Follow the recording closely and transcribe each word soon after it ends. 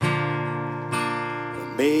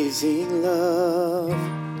amazing love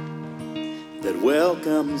that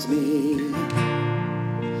welcomes me,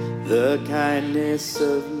 the kindness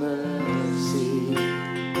of mercy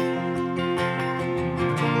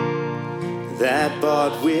that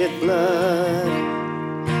bought with blood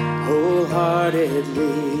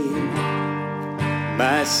wholeheartedly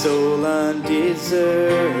my soul undeserving.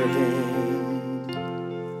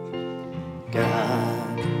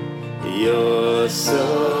 God, you're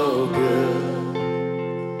so good.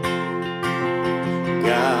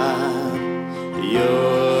 God,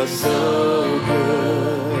 you're so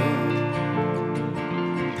good.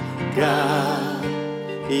 God,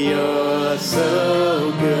 you're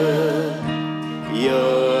so good.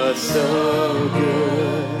 You're so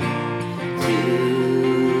good to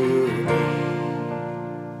me.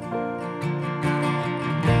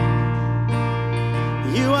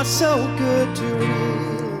 You are so good to me.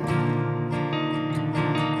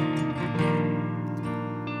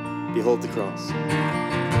 Behold the cross.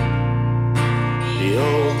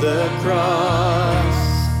 Behold the cross,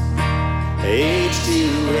 age to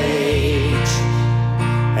age,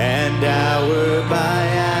 and hour by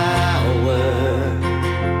hour.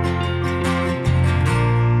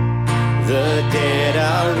 The dead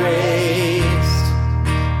are raised,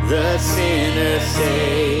 the sinner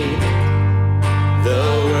saved, the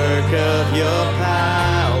work of your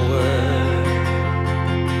power.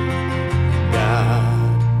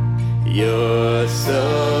 God, you're so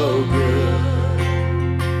good.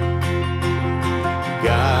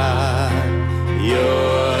 God,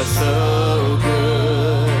 you're so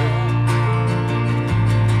good.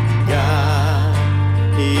 God,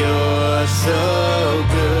 you're so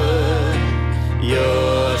good.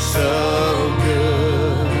 You're so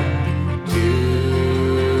good to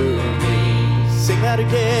me. Sing that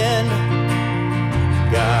again.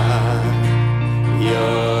 God,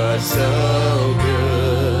 you're so